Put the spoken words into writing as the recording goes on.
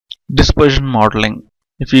Dispersion modeling.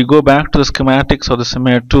 If you go back to the schematics of the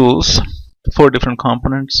SIMAIR tools, 4 different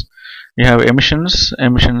components. You have emissions,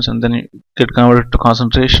 and then you get converted to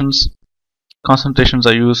concentrations. Concentrations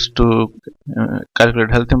are used to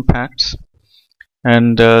calculate health impacts,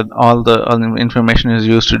 and all the information is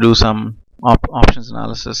used to do some options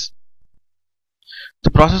analysis.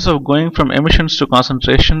 The process of going from emissions to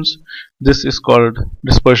concentrations, this is called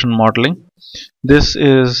dispersion modeling. This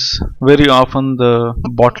is very often the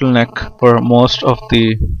bottleneck for most of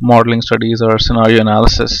the modeling studies or scenario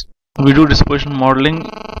analysis. We do dispersion modeling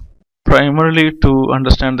primarily to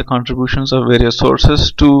understand the contributions of various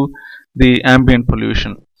sources to the ambient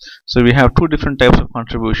pollution. So we have 2 different types of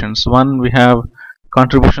contributions. One, we have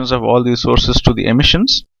contributions of all these sources to the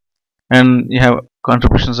emissions, and you have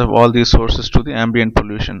contributions of all these sources to the ambient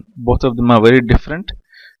pollution. Both of them are very different,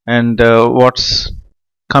 and what's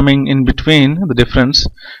coming in between, the difference,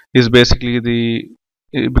 is basically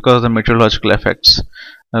because of the meteorological effects.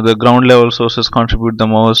 The ground level sources contribute the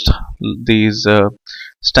most. These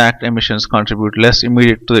stacked emissions contribute less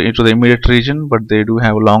into the immediate region, but they do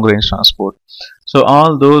have long range transport. So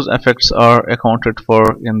all those effects are accounted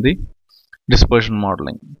for in the dispersion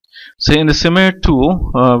modeling. So in the SIMAIR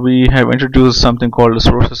tool, we have introduced something called the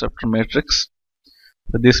source-receptor matrix.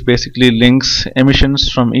 This basically links emissions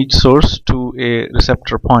from each source to a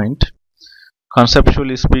receptor point.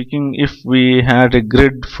 Conceptually speaking, if we had a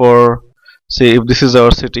grid for, say, if this is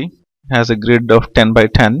our city, has a grid of 10 by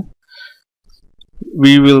 10,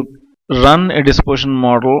 we will run a dispersion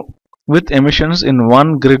model with emissions in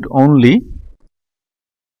one grid only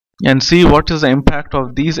and see what is the impact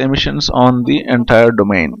of these emissions on the entire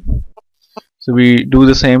domain. So we do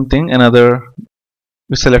the same thing,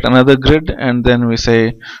 we select another grid, and then we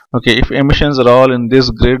say, okay, if emissions are all in this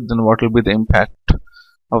grid, then what will be the impact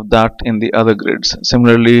of that in the other grids.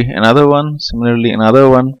 Similarly another one,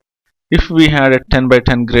 If we had a 10 by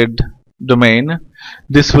 10 grid domain,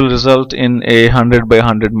 this will result in a 100 by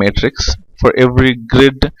 100 matrix. For every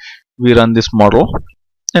grid we run this model,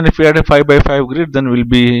 and if we had a 5 by 5 grid, then we'll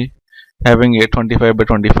be having a 25 by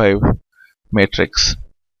 25 matrix.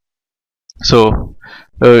 So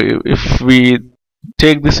if we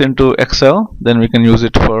take this into Excel, then we can use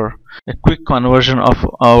it for a quick conversion of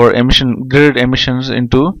our gridded emissions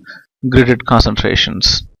into gridded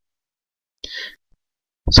concentrations.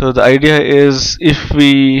 So the idea is, if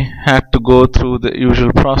we had to go through the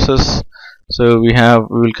usual process, so we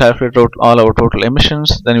will calculate out all our total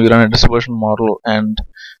emissions, then we run a dispersion model, and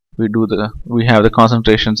we have the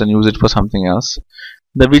concentrations and use it for something else.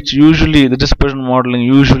 The dispersion modeling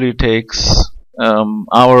usually takes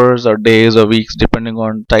hours or days or weeks, depending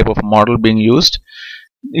on type of model being used.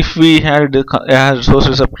 If we had a source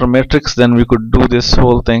receptor matrix, then we could do this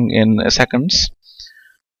whole thing in seconds,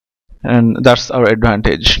 and that's our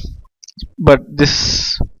advantage. But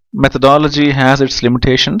this methodology has its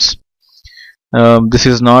limitations. This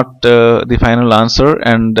is not the final answer,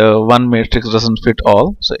 and one matrix doesn't fit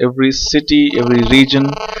all. So every city, every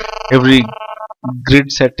region, every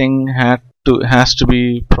grid setting has to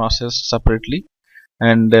be processed separately,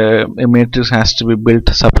 and a matrix has to be built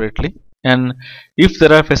separately. And if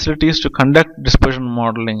there are facilities to conduct dispersion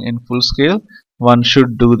modeling in full scale, one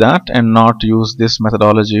should do that and not use this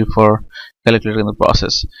methodology for calculating the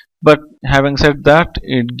process. But having said that,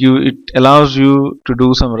 it allows you to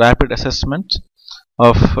do some rapid assessment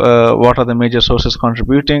of what are the major sources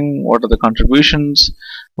contributing, what are the contributions,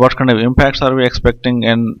 what kind of impacts are we expecting,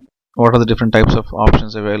 and what are the different types of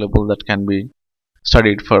options available that can be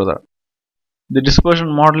studied further. The dispersion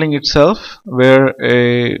modeling itself,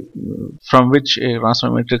 from which a transfer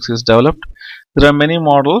matrix is developed, there are many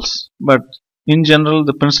models, but in general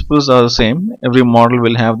the principles are the same. Every model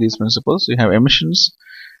will have these principles. You have emissions,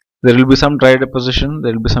 there will be some dry deposition,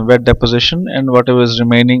 there will be some wet deposition, and whatever is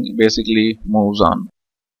remaining basically moves on.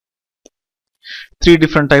 3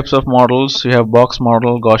 different types of models. You have box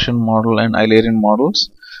model, Gaussian model, and Eulerian models.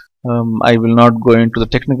 I will not go into the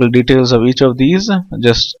technical details of each of these,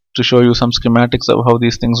 just to show you some schematics of how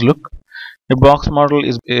these things look. A box model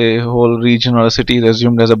is a whole region or a city is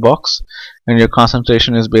assumed as a box, and your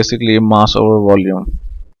concentration is basically mass over volume.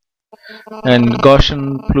 And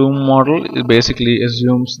Gaussian Plume model basically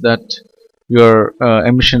assumes that your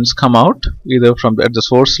emissions come out either at the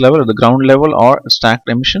source level, at the ground level, or stacked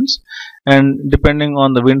emissions, and depending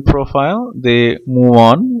on the wind profile they move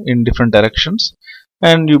on in different directions,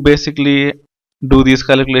 and you basically do these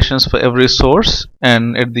calculations for every source,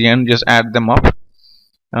 and at the end just add them up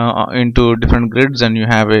into different grids, and you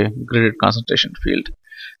have a gridded concentration field.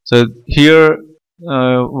 So here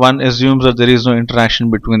one assumes that there is no interaction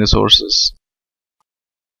between the sources.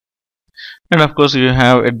 And of course you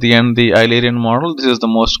have at the end the Eulerian model. This is the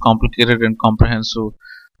most complicated and comprehensive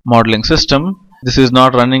modeling system. This is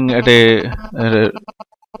not running at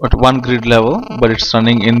at one grid level, but it's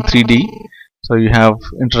running in 3D. So you have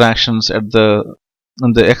interactions in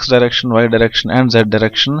the x direction, y direction, and z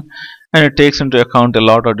direction, and it takes into account a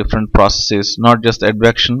lot of different processes, not just the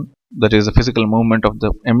advection, that is the physical movement of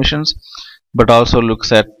the emissions, but also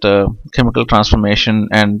looks at chemical transformation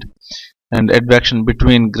and advection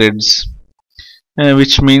between grids,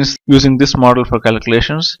 which means using this model for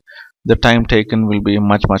calculations, the time taken will be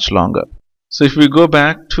much longer. So if we go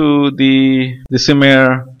back to the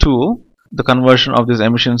SIMAIR tool, the conversion of these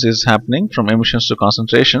emissions is happening from emissions to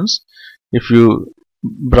concentrations. If you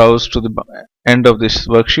browse to the end of this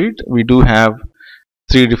worksheet, we do have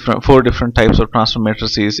four different types of transfer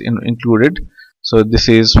matrices included. So this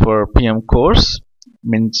is for PM coarse,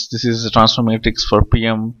 means this is the transfer matrix for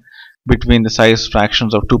PM between the size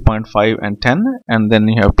fractions of 2.5 and 10, and then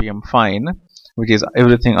you have PM fine, which is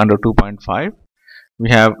everything under 2.5. We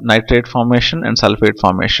have nitrate formation and sulfate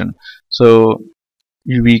formation. So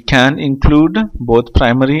we can include both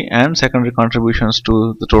primary and secondary contributions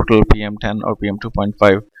to the total PM10 or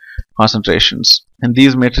PM2.5 concentrations, and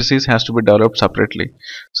these matrices has to be developed separately.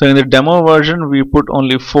 So in the demo version we put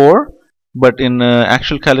only 4, but in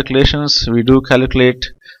actual calculations we do calculate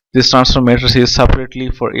this transfer matrices separately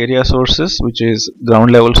for area sources, which is ground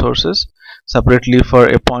level sources, separately for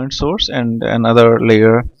a point source, and another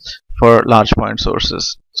layer for large point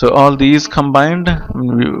sources. So all these combined,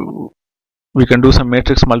 we can do some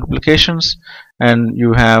matrix multiplications, and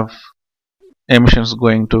you have emissions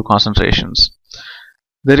going to concentrations.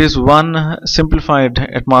 There is one simplified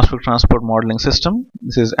atmospheric transport modeling system.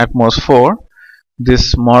 This is Atmos 4.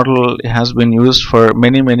 This model has been used for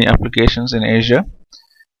many applications in Asia,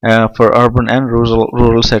 for urban and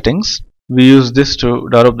rural settings. We use this to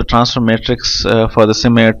develop the transfer matrix for the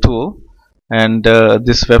SIMAIR tool, and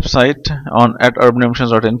this website at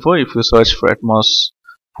urbanemissions.info, if you search for Atmos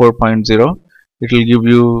 4.0, it will give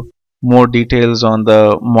you more details on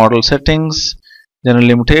the model settings, general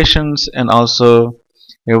limitations, and also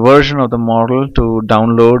a version of the model to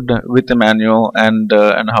download with the manual and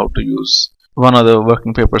how to use. One of the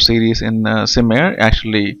working paper series in SIMAIR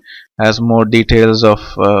actually has more details of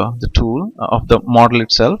the tool, of the model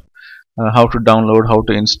itself, how to download, how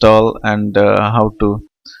to install, and how to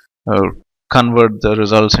convert the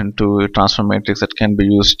results into a transfer matrix that can be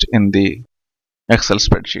used in the Excel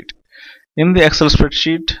spreadsheet. In the Excel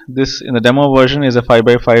spreadsheet, this in the demo version is a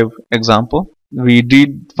 5x5 example. We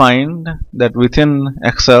did find that within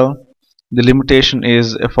Excel the limitation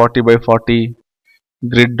is a 40x40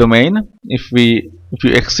 grid domain. If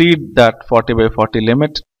you exceed that 40x40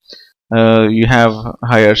 limit, you have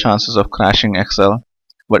higher chances of crashing Excel,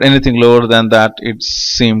 but anything lower than that, it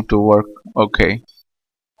seemed to work okay.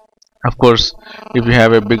 Of course, if you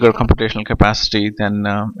have a bigger computational capacity, then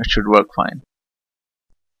it should work fine.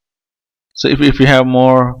 So if you have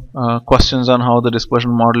more questions on how the dispersion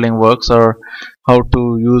modeling works, or how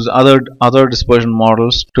to use other dispersion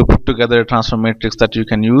models to put together a transfer matrix that you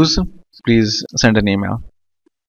can use, please send an email.